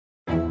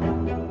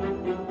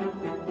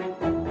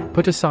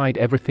Put aside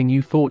everything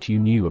you thought you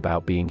knew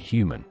about being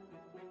human.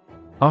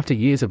 After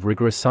years of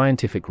rigorous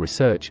scientific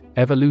research,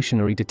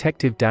 evolutionary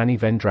detective Danny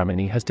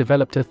Vendramini has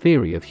developed a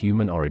theory of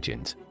human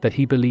origins that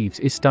he believes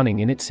is stunning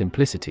in its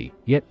simplicity,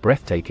 yet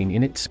breathtaking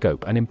in its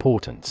scope and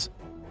importance.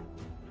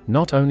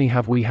 Not only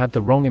have we had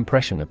the wrong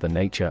impression of the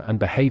nature and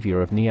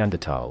behavior of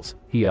Neanderthals,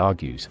 he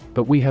argues,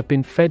 but we have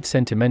been fed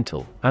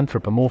sentimental,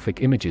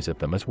 anthropomorphic images of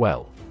them as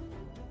well.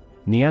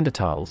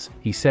 Neanderthals,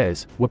 he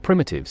says, were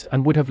primitives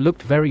and would have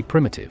looked very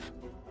primitive.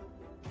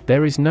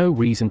 There is no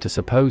reason to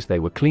suppose they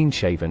were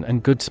clean-shaven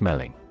and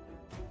good-smelling.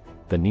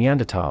 The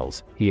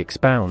Neanderthals, he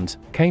expounds,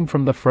 came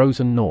from the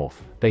frozen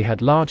north. They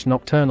had large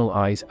nocturnal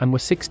eyes and were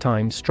 6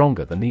 times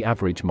stronger than the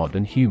average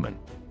modern human.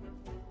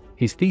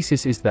 His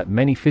thesis is that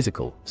many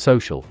physical,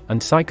 social,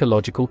 and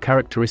psychological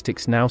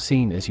characteristics now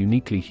seen as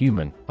uniquely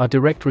human are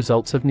direct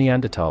results of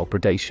Neanderthal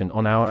predation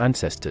on our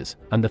ancestors,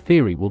 and the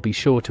theory will be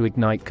sure to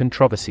ignite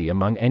controversy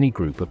among any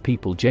group of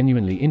people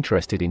genuinely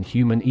interested in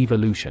human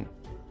evolution.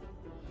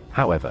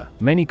 However,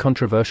 many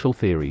controversial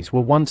theories were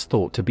once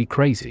thought to be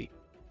crazy.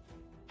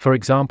 For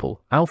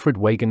example, Alfred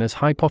Wegener's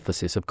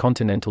hypothesis of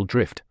continental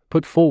drift,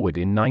 put forward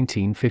in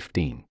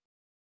 1915.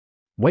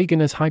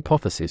 Wegener's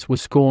hypothesis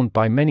was scorned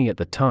by many at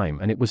the time,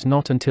 and it was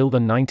not until the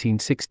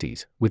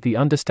 1960s, with the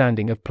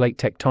understanding of plate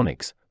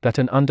tectonics, that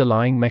an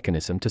underlying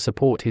mechanism to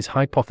support his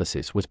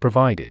hypothesis was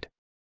provided.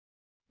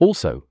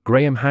 Also,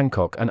 Graham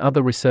Hancock and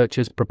other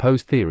researchers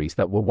proposed theories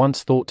that were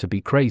once thought to be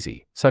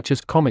crazy, such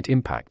as comet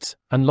impacts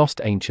and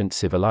lost ancient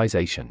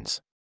civilizations.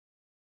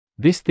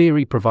 This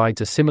theory provides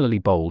a similarly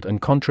bold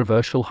and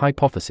controversial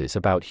hypothesis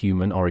about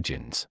human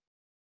origins.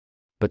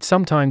 But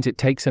sometimes it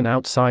takes an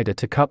outsider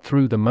to cut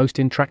through the most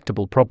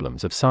intractable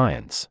problems of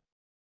science.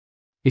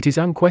 It is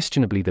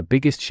unquestionably the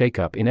biggest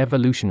shakeup in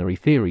evolutionary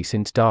theory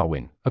since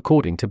Darwin,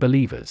 according to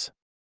believers.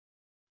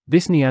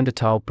 This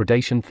Neanderthal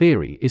predation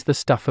theory is the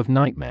stuff of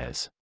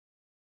nightmares.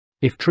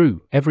 If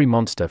true, every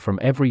monster from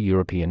every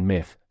European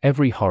myth,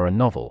 every horror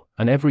novel,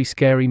 and every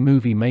scary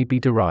movie may be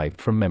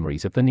derived from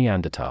memories of the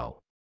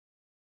Neanderthal.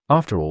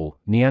 After all,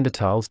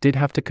 Neanderthals did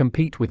have to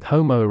compete with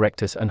Homo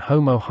erectus and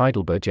Homo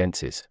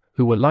heidelbergensis,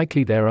 who were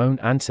likely their own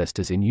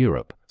ancestors in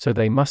Europe, so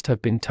they must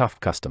have been tough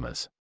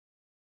customers.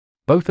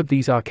 Both of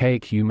these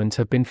archaic humans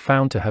have been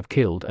found to have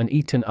killed and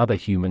eaten other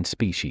human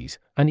species,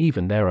 and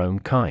even their own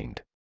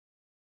kind.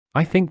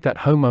 I think that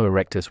Homo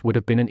erectus would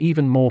have been an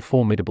even more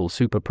formidable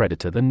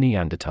superpredator than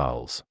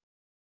Neanderthals.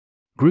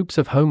 Groups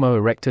of Homo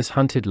erectus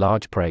hunted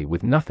large prey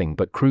with nothing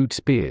but crude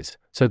spears,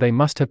 so they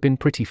must have been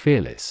pretty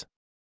fearless.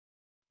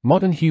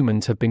 Modern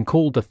humans have been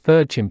called the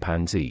third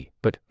chimpanzee,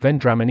 but,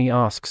 Vendramini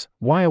asks,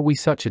 why are we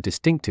such a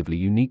distinctively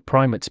unique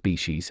primate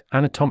species,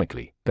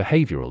 anatomically,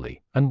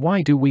 behaviorally, and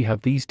why do we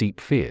have these deep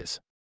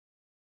fears?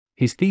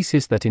 His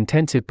thesis that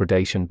intensive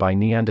predation by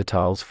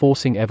Neanderthals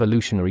forcing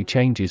evolutionary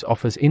changes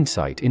offers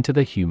insight into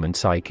the human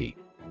psyche.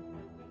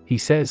 He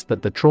says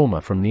that the trauma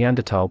from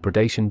Neanderthal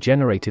predation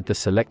generated the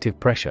selective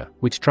pressure,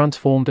 which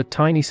transformed a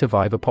tiny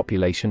survivor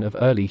population of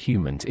early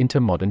humans into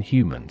modern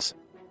humans.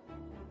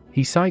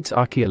 He cites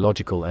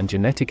archaeological and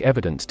genetic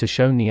evidence to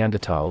show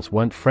Neanderthals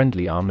weren't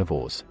friendly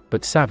omnivores,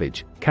 but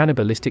savage,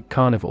 cannibalistic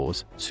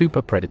carnivores,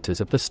 super predators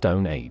of the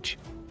Stone Age.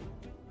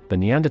 The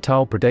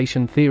Neanderthal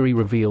predation theory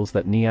reveals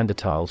that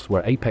Neanderthals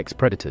were apex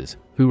predators,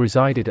 who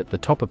resided at the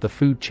top of the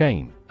food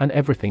chain, and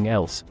everything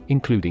else,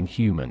 including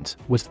humans,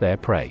 was their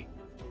prey.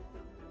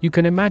 You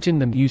can imagine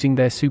them using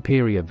their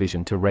superior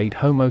vision to raid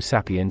Homo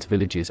sapiens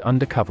villages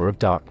under cover of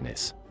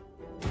darkness.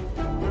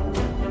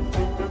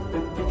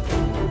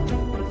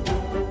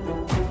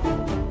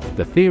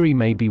 The theory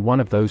may be one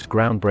of those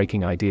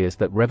groundbreaking ideas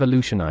that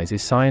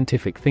revolutionizes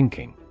scientific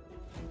thinking.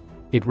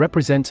 It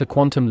represents a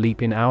quantum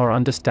leap in our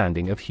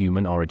understanding of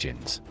human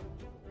origins.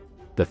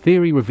 The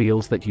theory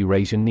reveals that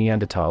Eurasian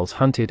Neanderthals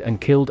hunted and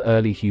killed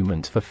early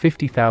humans for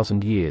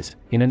 50,000 years,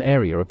 in an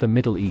area of the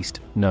Middle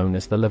East, known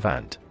as the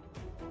Levant.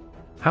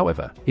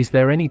 However, is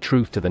there any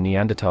truth to the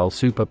Neanderthal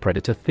super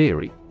predator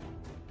theory?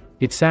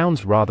 It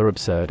sounds rather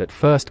absurd at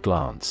first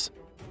glance.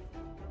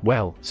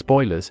 Well,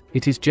 spoilers,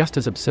 it is just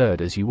as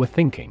absurd as you were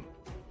thinking.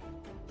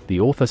 The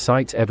author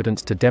cites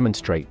evidence to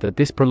demonstrate that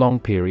this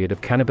prolonged period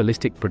of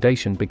cannibalistic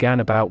predation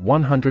began about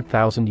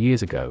 100,000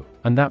 years ago,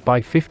 and that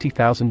by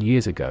 50,000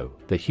 years ago,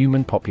 the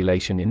human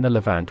population in the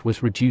Levant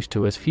was reduced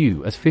to as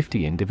few as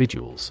 50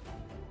 individuals.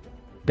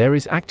 There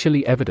is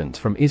actually evidence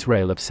from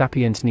Israel of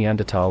sapiens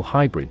Neanderthal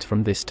hybrids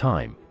from this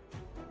time.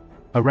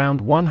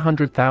 Around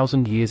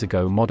 100,000 years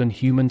ago, modern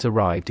humans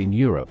arrived in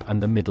Europe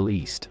and the Middle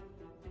East.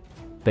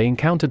 They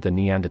encountered the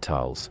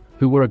Neanderthals,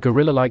 who were a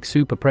gorilla-like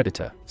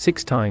superpredator,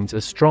 6 times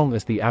as strong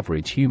as the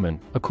average human,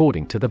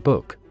 according to the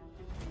book.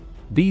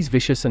 These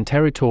vicious and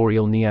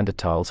territorial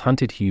Neanderthals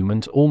hunted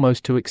humans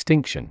almost to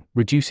extinction,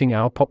 reducing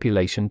our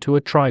population to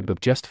a tribe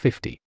of just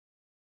 50.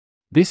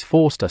 This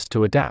forced us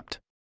to adapt.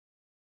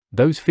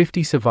 Those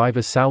 50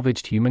 survivors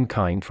salvaged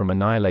humankind from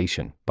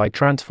annihilation by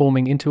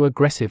transforming into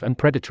aggressive and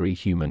predatory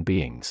human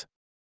beings.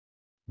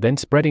 Then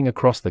spreading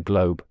across the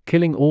globe,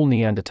 killing all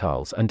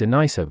Neanderthals and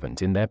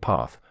Denisovans in their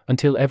path,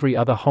 until every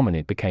other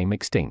hominid became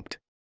extinct.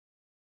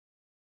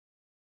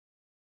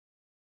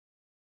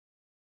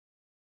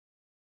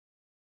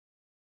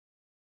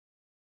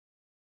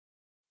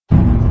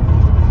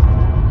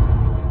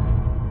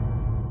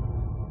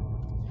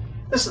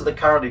 This is the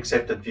current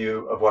accepted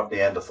view of what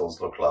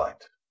Neanderthals look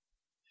like.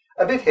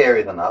 A bit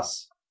hairier than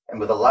us, and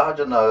with a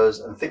larger nose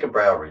and thicker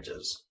brow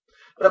ridges.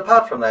 But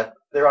apart from that,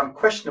 they're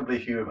unquestionably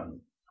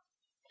human.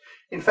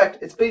 In fact,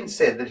 it's been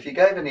said that if you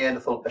gave a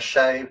Neanderthal a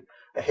shave,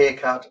 a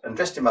haircut, and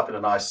dressed him up in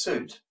a nice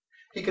suit,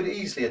 he could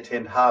easily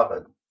attend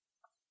Harvard,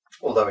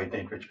 although he'd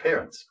need rich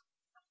parents.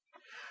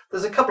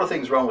 There's a couple of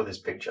things wrong with this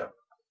picture.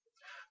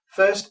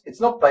 First, it's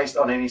not based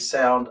on any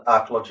sound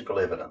archaeological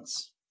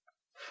evidence.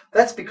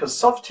 That's because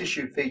soft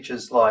tissue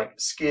features like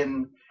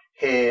skin,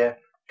 hair,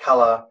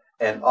 colour,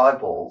 and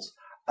eyeballs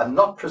are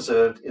not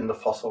preserved in the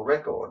fossil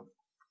record.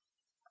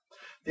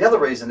 The other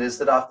reason is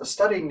that after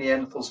studying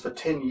Neanderthals for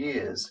 10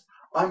 years,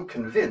 I'm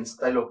convinced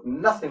they look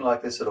nothing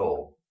like this at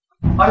all.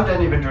 I'm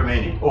Danny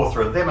Vendramini,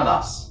 author of Them and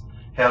Us,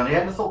 How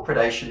Neanderthal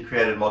Predation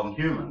Created Modern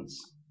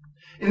Humans.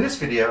 In this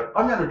video,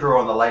 I'm going to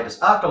draw on the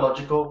latest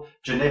archaeological,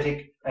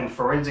 genetic, and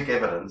forensic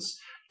evidence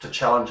to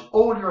challenge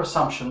all your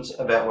assumptions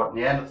about what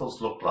Neanderthals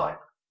looked like.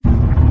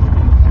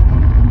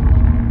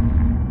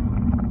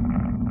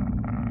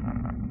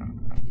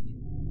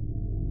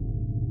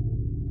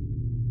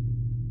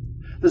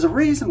 There's a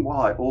reason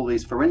why all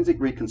these forensic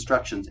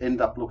reconstructions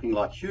end up looking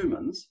like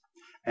humans,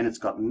 and it's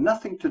got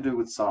nothing to do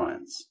with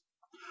science.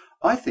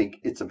 I think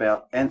it's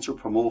about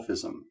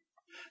anthropomorphism.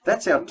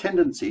 That's our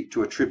tendency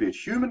to attribute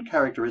human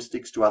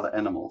characteristics to other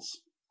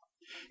animals.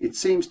 It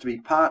seems to be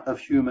part of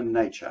human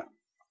nature.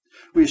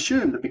 We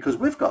assume that because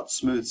we've got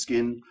smooth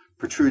skin,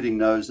 protruding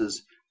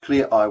noses,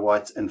 clear eye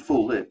whites, and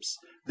full lips,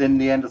 then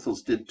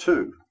Neanderthals did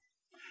too.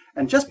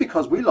 And just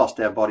because we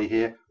lost our body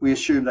hair, we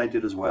assume they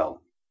did as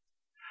well.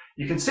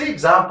 You can see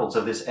examples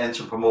of this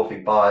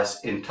anthropomorphic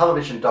bias in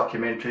television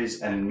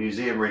documentaries and in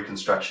museum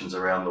reconstructions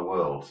around the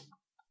world.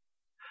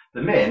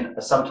 The men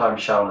are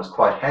sometimes shown as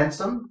quite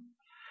handsome,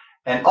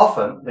 and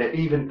often they're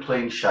even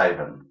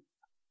clean-shaven.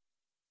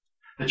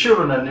 The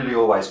children are nearly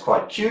always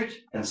quite cute,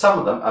 and some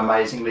of them,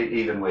 amazingly,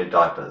 even wear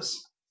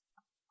diapers.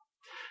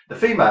 The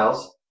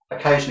females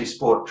occasionally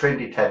sport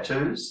trendy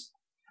tattoos,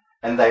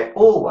 and they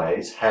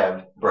always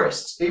have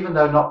breasts, even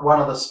though not one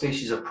of the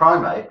species of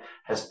primate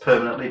has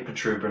permanently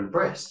protuberant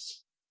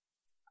breasts.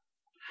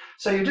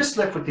 So you're just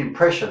left with the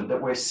impression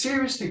that we're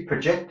seriously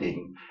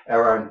projecting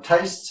our own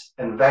tastes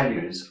and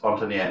values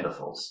onto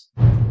Neanderthals.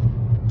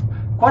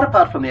 Quite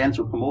apart from the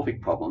anthropomorphic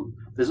problem,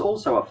 there's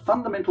also a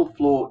fundamental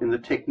flaw in the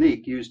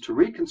technique used to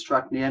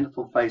reconstruct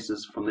Neanderthal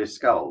faces from their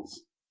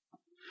skulls.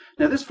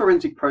 Now, this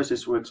forensic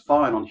process works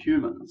fine on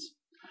humans,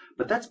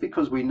 but that's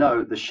because we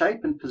know the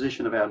shape and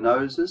position of our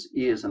noses,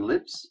 ears, and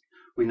lips,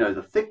 we know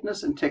the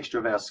thickness and texture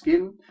of our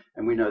skin,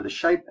 and we know the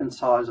shape and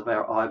size of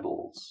our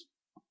eyeballs.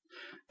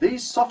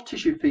 These soft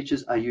tissue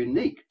features are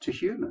unique to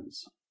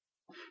humans.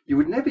 You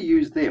would never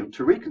use them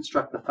to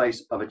reconstruct the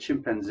face of a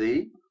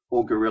chimpanzee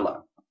or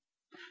gorilla.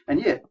 And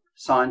yet,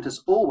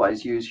 scientists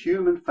always use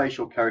human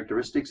facial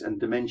characteristics and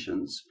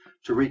dimensions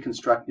to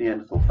reconstruct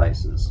Neanderthal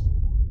faces.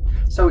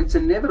 So it's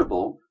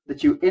inevitable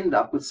that you end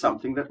up with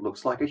something that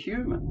looks like a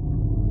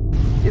human.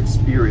 It's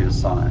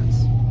spurious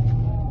science.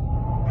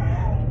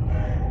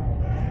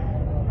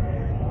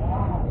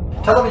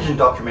 Television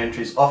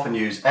documentaries often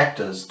use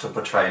actors to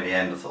portray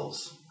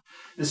Neanderthals.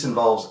 This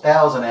involves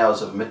hours and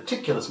hours of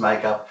meticulous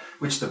makeup,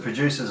 which the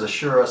producers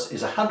assure us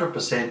is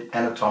 100%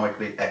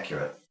 anatomically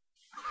accurate.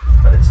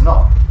 But it's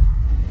not.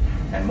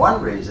 And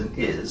one reason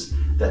is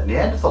that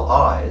Neanderthal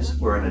eyes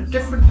were in a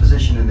different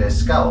position in their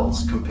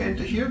skulls compared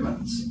to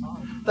humans.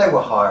 They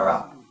were higher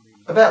up,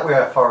 about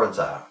where our foreheads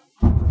are.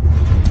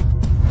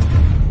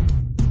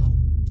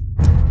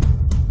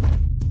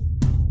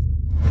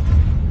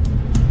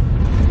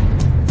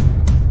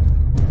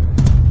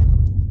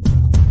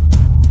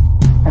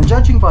 And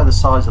judging by the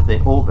size of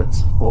their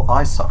orbits, or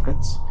eye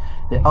sockets,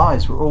 their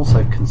eyes were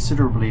also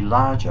considerably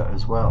larger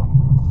as well.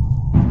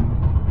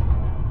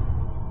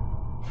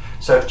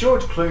 So if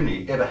George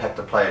Clooney ever had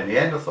to play a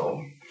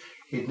Neanderthal,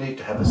 he'd need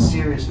to have a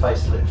serious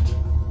facelift.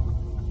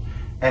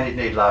 And he'd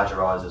need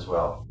larger eyes as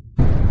well.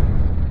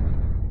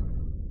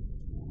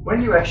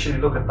 When you actually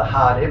look at the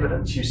hard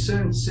evidence, you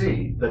soon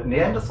see that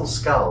Neanderthal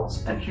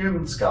skulls and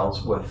human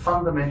skulls were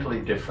fundamentally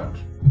different.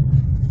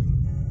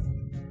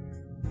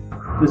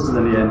 This is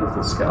a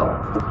Neanderthal skull.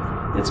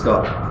 It's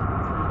got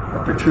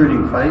a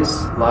protruding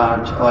face,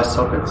 large eye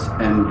sockets,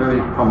 and very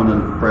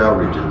prominent brow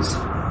ridges.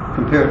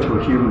 Compare it to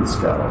a human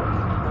skull.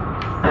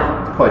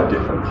 It's quite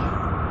different.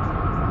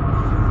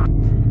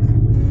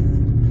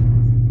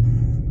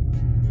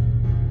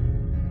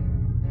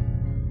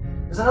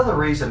 There's another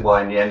reason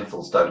why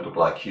Neanderthals don't look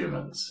like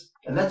humans,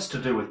 and that's to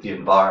do with the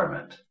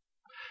environment.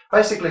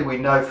 Basically, we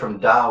know from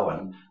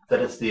Darwin that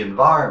it's the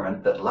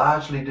environment that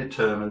largely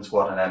determines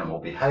what an animal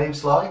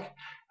behaves like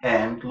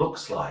and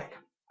looks like.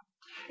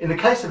 In the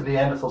case of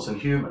Neanderthals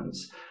and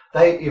humans,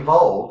 they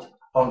evolved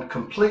on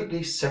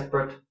completely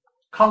separate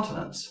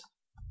continents.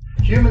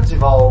 Humans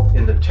evolved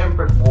in the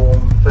temperate,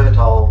 warm,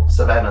 fertile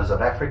savannas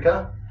of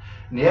Africa.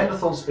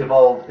 Neanderthals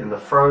evolved in the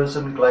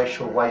frozen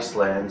glacial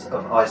wastelands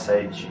of Ice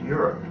Age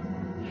Europe.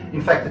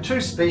 In fact, the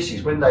two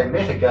species, when they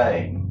met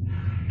again,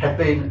 had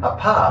been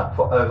apart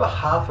for over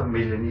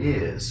 500,000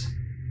 years.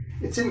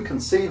 It's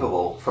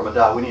inconceivable from a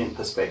Darwinian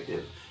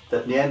perspective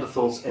that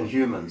Neanderthals and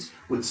humans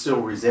would still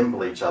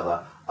resemble each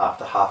other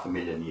after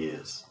 500,000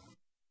 years.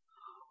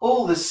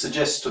 All this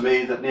suggests to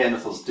me that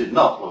Neanderthals did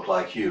not look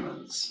like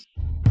humans.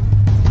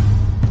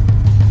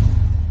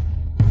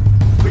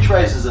 Which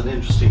raises an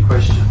interesting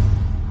question.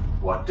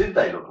 What did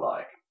they look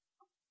like?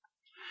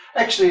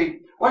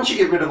 Actually, once you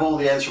get rid of all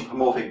the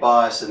anthropomorphic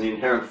bias and the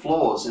inherent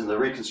flaws in the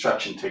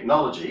reconstruction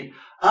technology,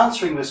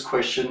 answering this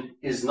question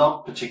is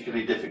not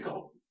particularly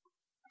difficult.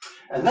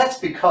 And that's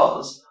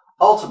because,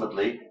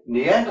 ultimately,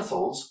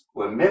 Neanderthals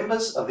were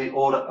members of the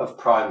order of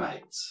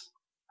primates.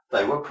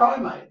 They were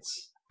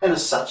primates, and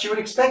as such you would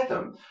expect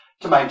them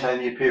to maintain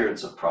the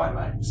appearance of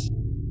primates.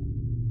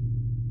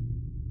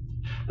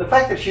 The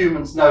fact that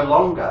humans no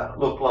longer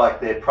look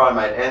like their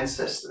primate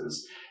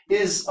ancestors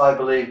is, I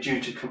believe, due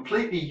to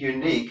completely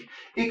unique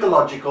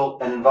ecological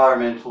and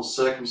environmental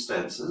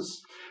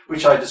circumstances,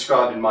 which I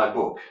describe in my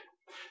book.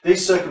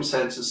 These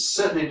circumstances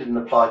certainly didn't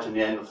apply to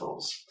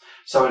Neanderthals.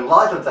 So in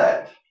light of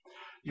that,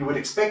 you would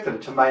expect them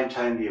to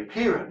maintain the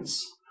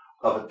appearance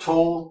of a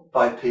tall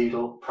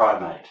bipedal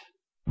primate.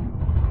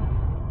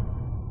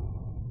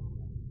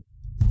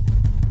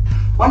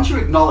 Once you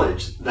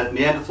acknowledge that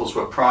Neanderthals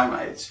were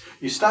primates,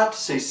 you start to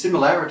see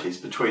similarities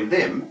between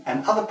them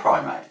and other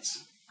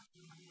primates.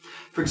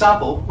 For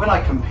example, when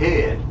I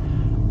compared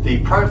the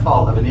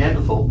profile of a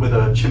Neanderthal with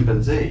a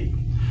chimpanzee,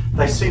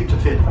 they seem to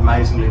fit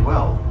amazingly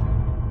well.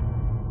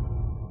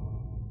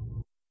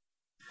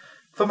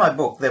 For my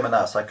book, Them and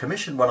Us, I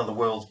commissioned one of the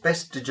world's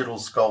best digital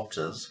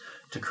sculptors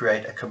to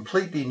create a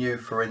completely new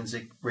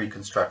forensic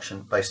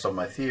reconstruction based on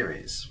my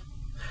theories.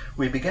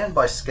 We began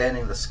by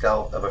scanning the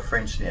skull of a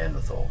French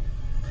Neanderthal.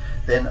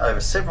 Then, over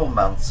several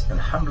months and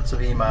hundreds of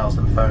emails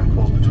and phone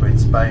calls between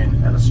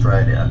Spain and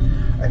Australia,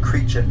 a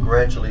creature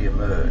gradually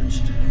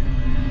emerged.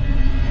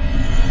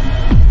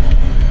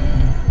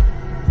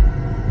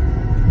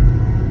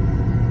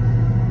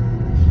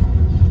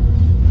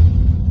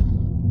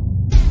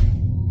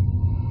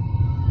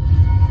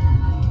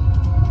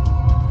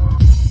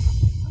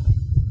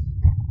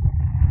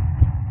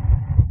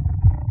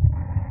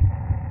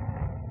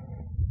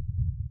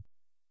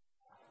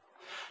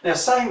 Now,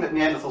 saying that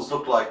Neanderthals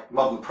look like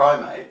modern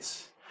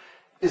primates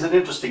is an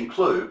interesting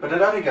clue, but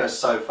it only goes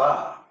so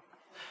far.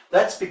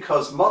 That's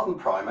because modern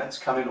primates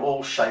come in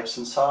all shapes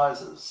and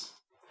sizes.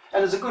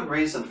 And there's a good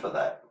reason for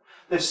that.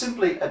 They've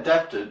simply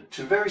adapted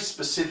to very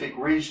specific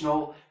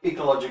regional,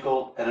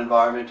 ecological and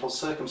environmental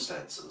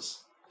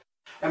circumstances.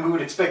 And we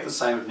would expect the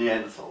same of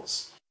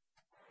Neanderthals.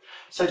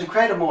 So to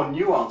create a more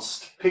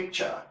nuanced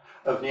picture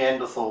of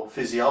Neanderthal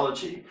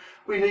physiology,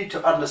 we need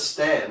to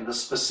understand the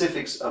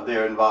specifics of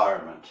their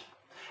environment.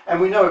 And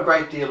we know a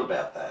great deal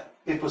about that.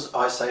 It was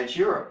Ice Age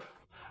Europe,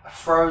 a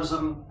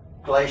frozen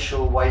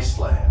glacial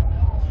wasteland,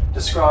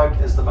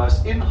 described as the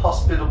most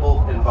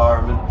inhospitable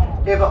environment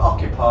ever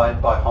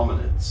occupied by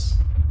hominids.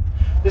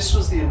 This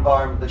was the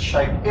environment that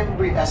shaped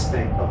every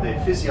aspect of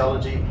their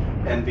physiology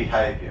and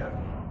behaviour.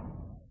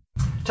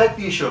 Take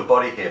the issue of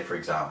body hair, for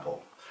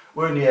example.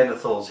 Were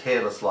Neanderthals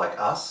hairless like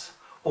us,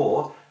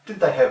 or did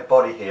they have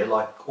body hair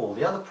like all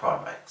the other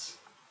primates?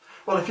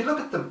 Well, if you look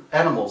at the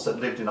animals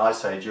that lived in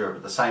Ice Age Europe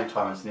at the same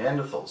time as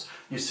Neanderthals,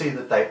 you see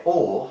that they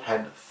all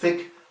had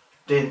thick,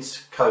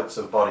 dense coats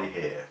of body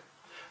hair.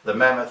 The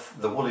mammoth,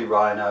 the woolly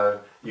rhino,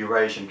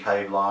 Eurasian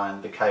cave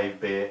lion, the cave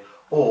bear,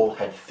 all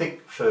had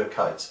thick fur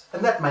coats.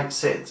 And that makes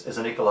sense as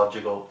an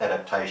ecological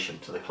adaptation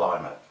to the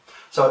climate.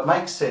 So it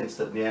makes sense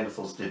that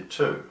Neanderthals did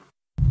too.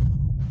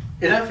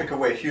 In Africa,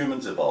 where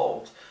humans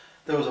evolved,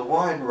 there was a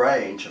wide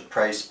range of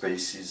prey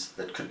species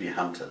that could be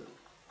hunted.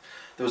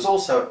 There was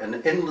also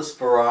an endless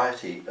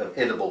variety of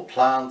edible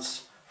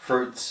plants,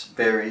 fruits,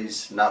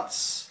 berries,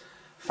 nuts,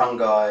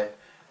 fungi,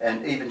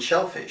 and even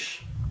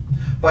shellfish.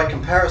 By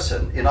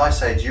comparison, in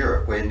Ice Age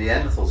Europe, where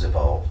Neanderthals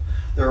evolved,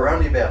 there were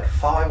only about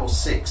 5 or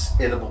 6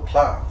 edible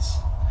plants.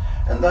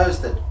 And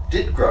those that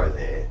did grow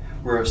there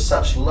were of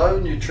such low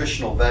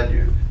nutritional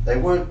value, they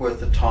weren't worth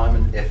the time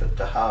and effort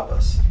to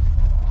harvest.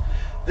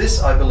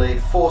 This, I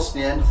believe, forced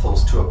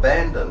Neanderthals to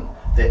abandon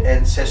their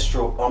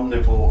ancestral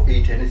omnivore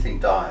eat-anything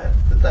diet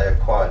that they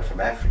acquired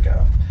from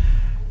Africa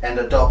and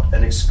adopt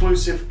an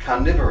exclusive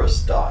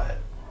carnivorous diet.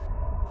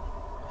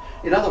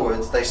 In other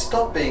words, they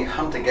stopped being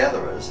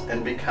hunter-gatherers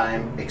and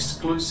became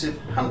exclusive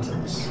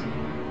hunters.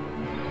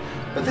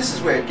 But this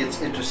is where it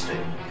gets interesting.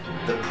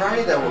 The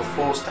prey they were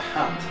forced to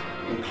hunt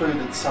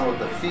included some of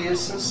the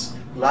fiercest,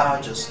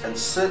 largest and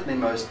certainly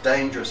most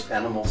dangerous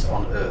animals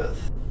on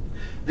Earth.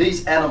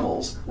 These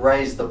animals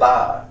raised the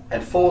bar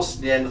and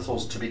forced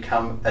Neanderthals to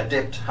become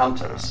adept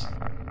hunters.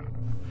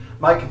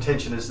 My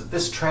contention is that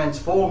this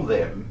transformed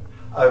them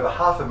over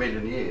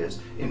 500,000 years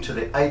into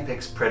the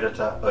apex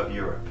predator of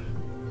Europe.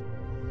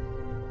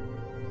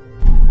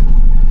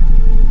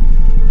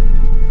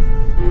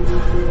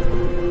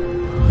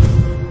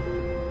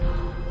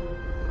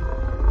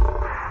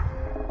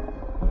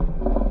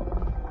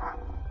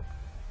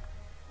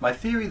 My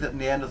theory that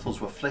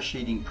Neanderthals were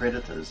flesh-eating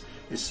predators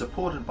is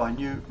supported by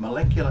new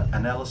molecular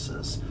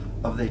analysis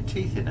of their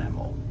teeth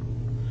enamel.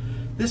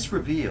 This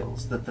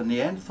reveals that the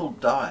Neanderthal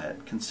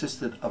diet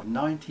consisted of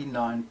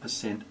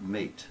 99%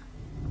 meat.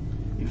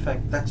 In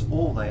fact, that's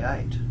all they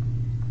ate.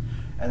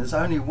 And there's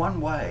only one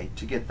way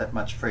to get that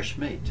much fresh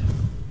meat,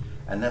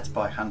 and that's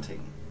by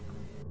hunting.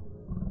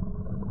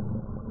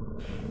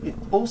 It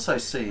also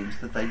seems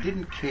that they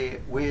didn't care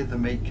where the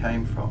meat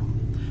came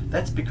from.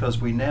 That's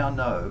because we now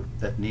know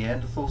that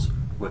Neanderthals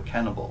were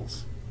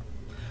cannibals.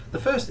 The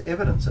first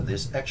evidence of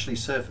this actually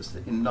surfaced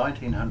in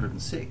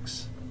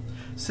 1906.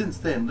 Since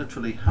then,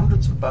 literally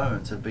hundreds of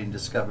bones have been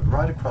discovered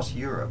right across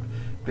Europe,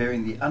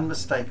 bearing the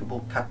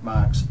unmistakable cut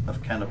marks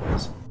of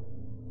cannibalism.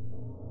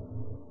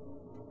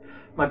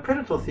 My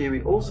predator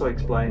theory also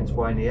explains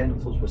why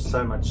Neanderthals were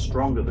so much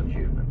stronger than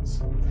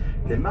humans.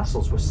 Their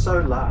muscles were so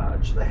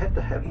large they had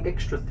to have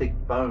extra thick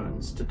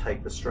bones to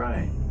take the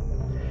strain.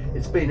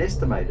 It's been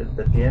estimated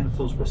that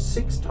Neanderthals were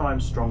 6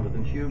 times stronger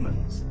than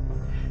humans.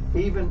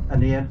 Even a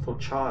Neanderthal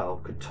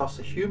child could toss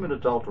a human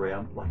adult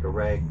around like a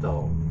rag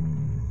doll.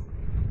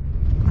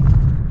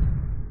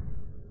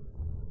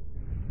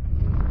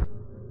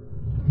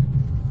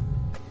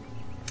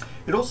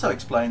 It also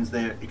explains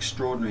their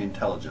extraordinary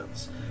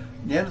intelligence.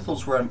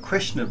 Neanderthals were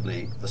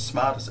unquestionably the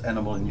smartest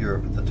animal in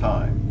Europe at the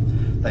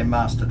time. They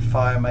mastered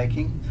fire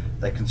making,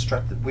 they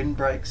constructed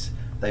windbreaks,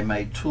 they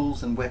made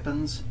tools and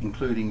weapons,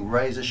 including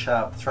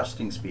razor-sharp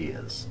thrusting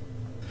spears.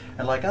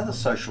 And like other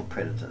social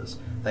predators,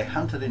 they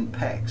hunted in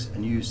packs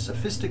and used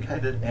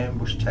sophisticated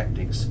ambush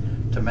tactics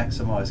to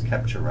maximize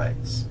capture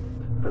rates.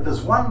 But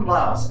there's one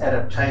last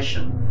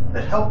adaptation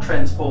that helped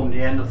transform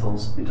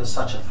Neanderthals into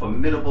such a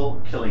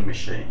formidable killing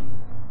machine: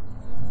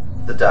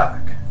 the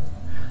dark.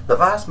 The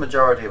vast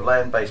majority of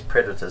land-based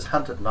predators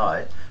hunt at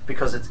night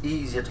because it's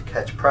easier to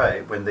catch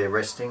prey when they're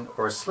resting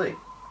or asleep.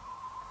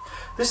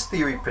 This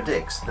theory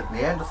predicts that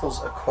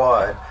Neanderthals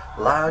acquired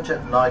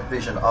larger night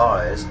vision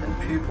eyes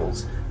and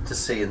pupils to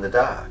see in the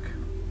dark.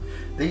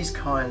 These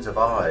kinds of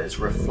eyes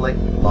reflect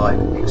light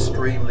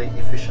extremely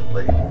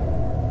efficiently.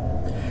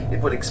 It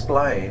would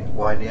explain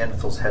why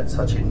Neanderthals had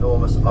such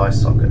enormous eye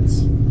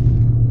sockets.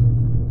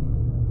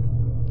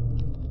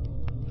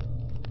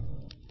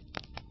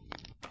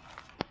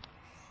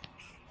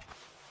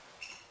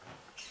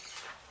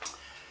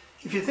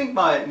 If you think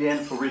my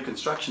Neanderthal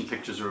reconstruction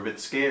pictures are a bit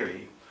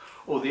scary,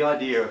 or the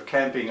idea of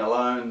camping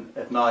alone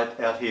at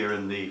night out here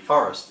in the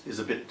forest is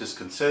a bit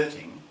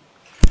disconcerting,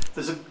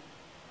 there's a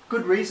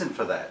good reason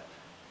for that,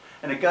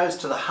 and it goes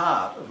to the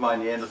heart of my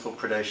Neanderthal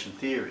predation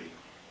theory.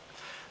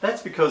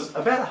 That's because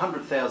about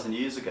 100,000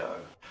 years ago,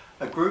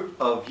 a group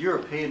of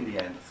European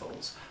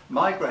Neanderthals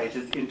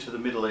migrated into the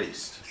Middle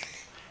East,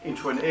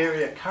 into an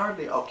area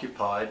currently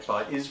occupied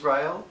by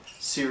Israel,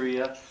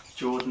 Syria,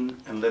 Jordan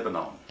and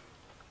Lebanon.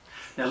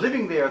 Now,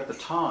 living there at the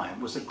time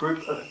was a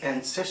group of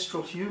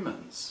ancestral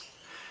humans.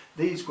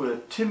 These were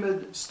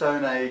timid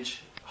Stone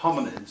Age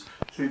hominids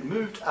who'd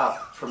moved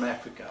up from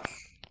Africa.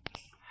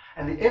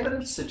 And the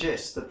evidence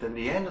suggests that the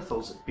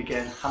Neanderthals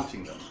began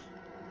hunting them,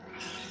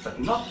 but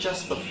not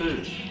just for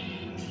food.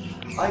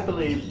 I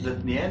believe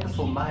that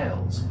Neanderthal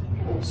males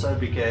also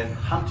began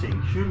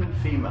hunting human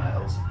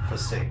females for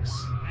sex.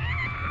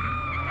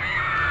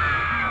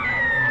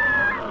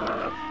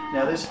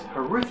 Now, this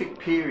horrific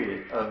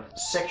period of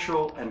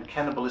sexual and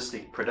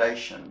cannibalistic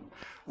predation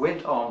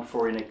went on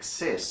for in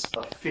excess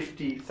of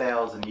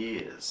 50,000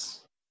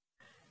 years.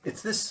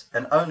 It's this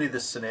and only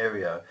this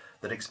scenario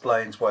that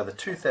explains why the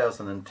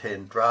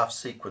 2010 draft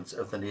sequence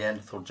of the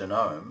Neanderthal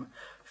genome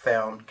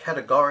found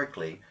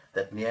categorically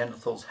that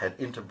Neanderthals had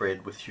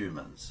interbred with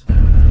humans.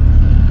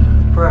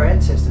 For our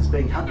ancestors,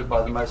 being hunted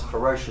by the most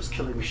ferocious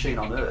killing machine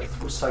on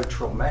Earth was so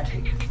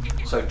traumatic,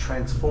 so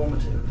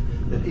transformative,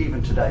 that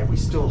even today we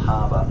still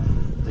harbour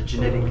the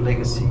genetic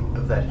legacy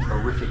of that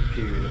horrific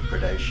period of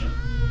predation.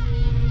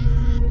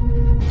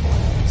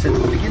 Since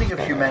the beginning of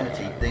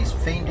humanity, these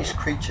fiendish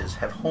creatures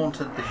have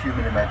haunted the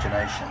human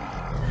imagination.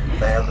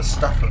 They are the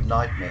stuff of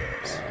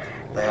nightmares.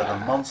 They are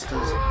the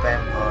monsters,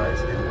 vampires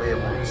and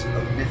werewolves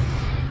of myth,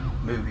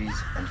 movies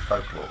and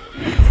folklore.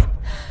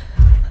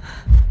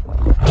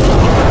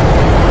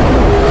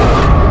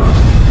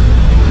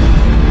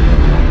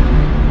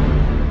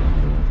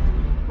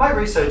 My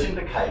research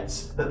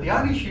indicates that the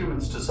only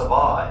humans to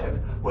survive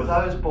were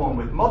those born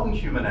with modern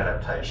human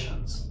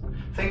adaptations,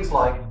 things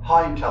like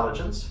high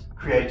intelligence,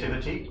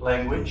 creativity,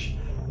 language,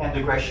 and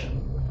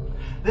aggression.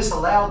 This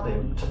allowed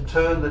them to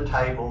turn the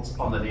tables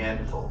on the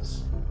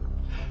Neanderthals.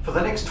 For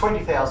the next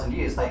 20,000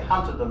 years, they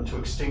hunted them to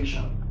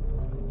extinction.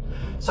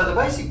 So the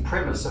basic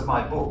premise of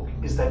my book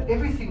is that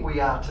everything we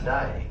are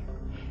today,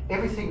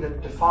 everything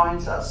that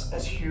defines us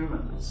as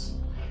humans,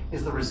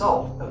 is the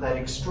result of that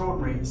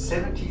extraordinary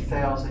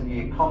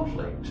 70,000-year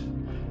conflict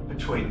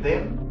between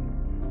them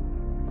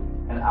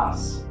and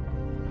us.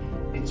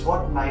 It's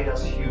what made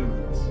us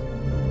humans.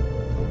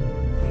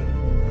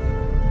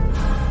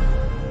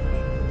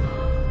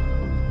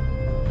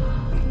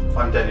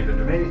 I'm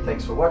Vendramini,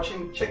 thanks for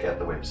watching. Check out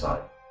the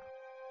website.